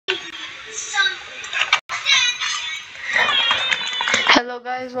Hello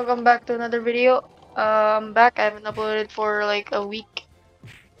guys, welcome back to another video. I'm back. I haven't uploaded for like a week.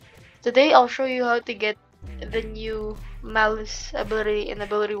 Today I'll show you how to get the new Malice ability in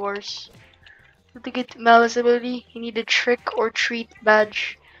Ability Wars. To get Malice ability, you need the Trick or Treat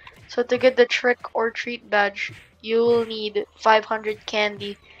badge. So to get the Trick or Treat badge, you will need 500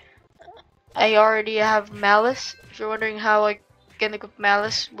 candy. I already have Malice. If you're wondering how I can equip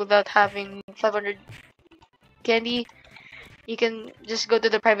Malice without having 500 candy, you can just go to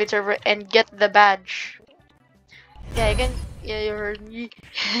the private server and get the badge. Yeah, you can. Yeah, you heard me.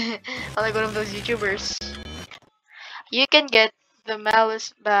 I'm like one of those YouTubers. You can get the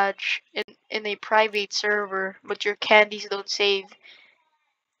Malice badge in a private server, but your candies don't save.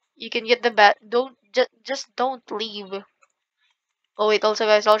 You can get the badge. Don't just don't leave. Oh wait, also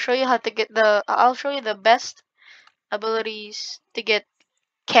guys, I'll show you how to get the. I'll show you the best abilities to get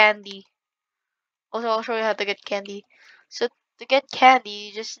candy. Also, I'll show you how to get candy. So to get candy,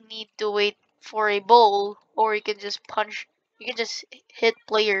 you just need to wait for a bowl, or you can just punch. You can just hit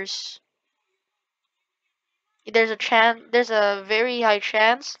players. There's a very high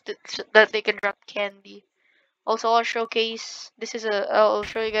chance that they can drop candy. Also, I'll showcase. I'll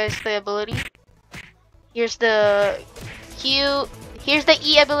show you guys the ability. Here's the Q. Here's the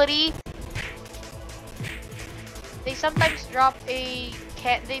E ability. They sometimes drop a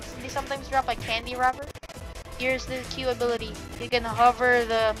They sometimes drop a candy wrapper. Here's the Q ability. You can hover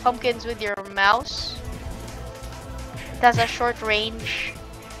the pumpkins with your mouse. It has a short range.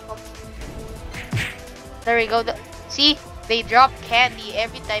 There we go. See, they drop candy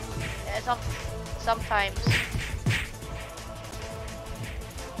every time. Sometimes.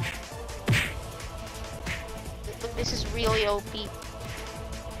 Look, this is really OP.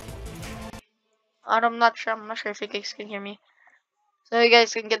 I'm not sure. I'm not sure if you guys can hear me. So you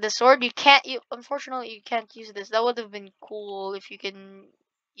guys can get the sword. Unfortunately you can't use this. That would have been cool if you can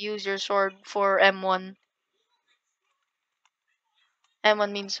use your sword for M1.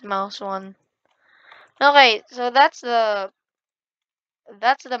 M1 means mouse 1. Okay, so that's the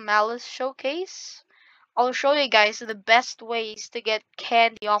Malice showcase. I'll show you guys the best ways to get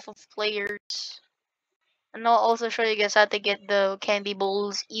candy off of players. And I'll also show you guys how to get the candy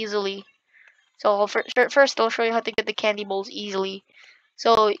bowls easily. So first I'll show you how to get the candy bowls easily.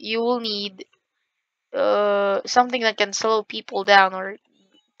 So you will need something that can slow people down or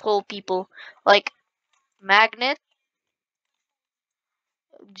pull people, like magnet,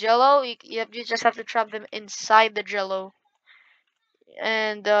 jello. You just have to trap them inside the jello,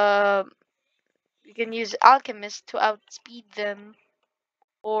 and you can use alchemist to outspeed them,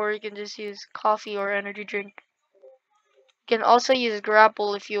 or you can just use coffee or energy drink. You can also use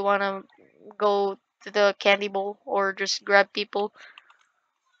grapple if you want to go to the candy bowl or just grab people.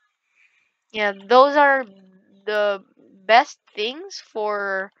 Yeah, those are the best things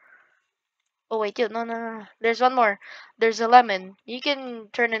for. Oh wait, no. There's one more. There's a lemon. You can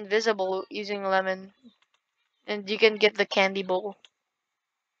turn invisible using a lemon, and you can get the candy bowl.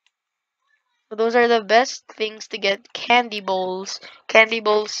 So those are the best things to get candy bowls. Candy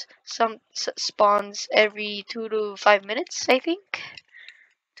bowls spawns every 2 to 5 minutes, I think.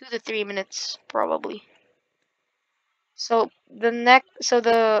 2 to 3 minutes probably. So I'm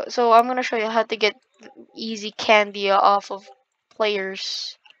gonna show you how to get easy candy off of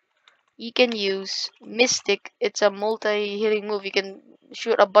players. You can use Mystic. It's a multi-hitting move. You can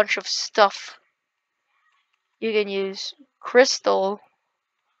shoot a bunch of stuff. You can use Crystal,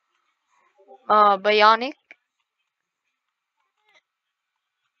 Bionic.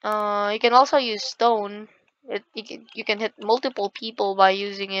 You can also use Stone. You can hit multiple people by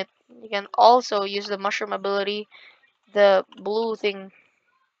using it. You can also use the Mushroom ability, the blue thing.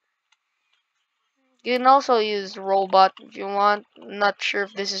 You can also use Robot if you want. Not sure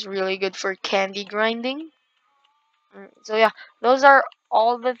if this is really good for candy grinding. So yeah, those are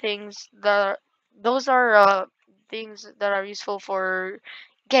all the things that those are things that are useful for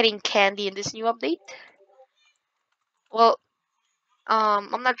getting candy in this new update. Well,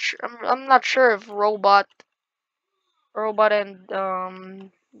 I'm not sure. I'm not sure if robot and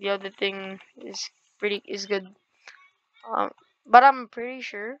the other thing is good. Um, but I'm pretty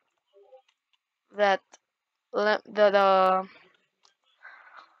sure that the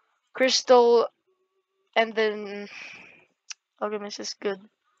crystal and then alchemist is good.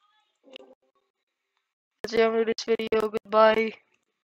 That's the end of this video. Goodbye.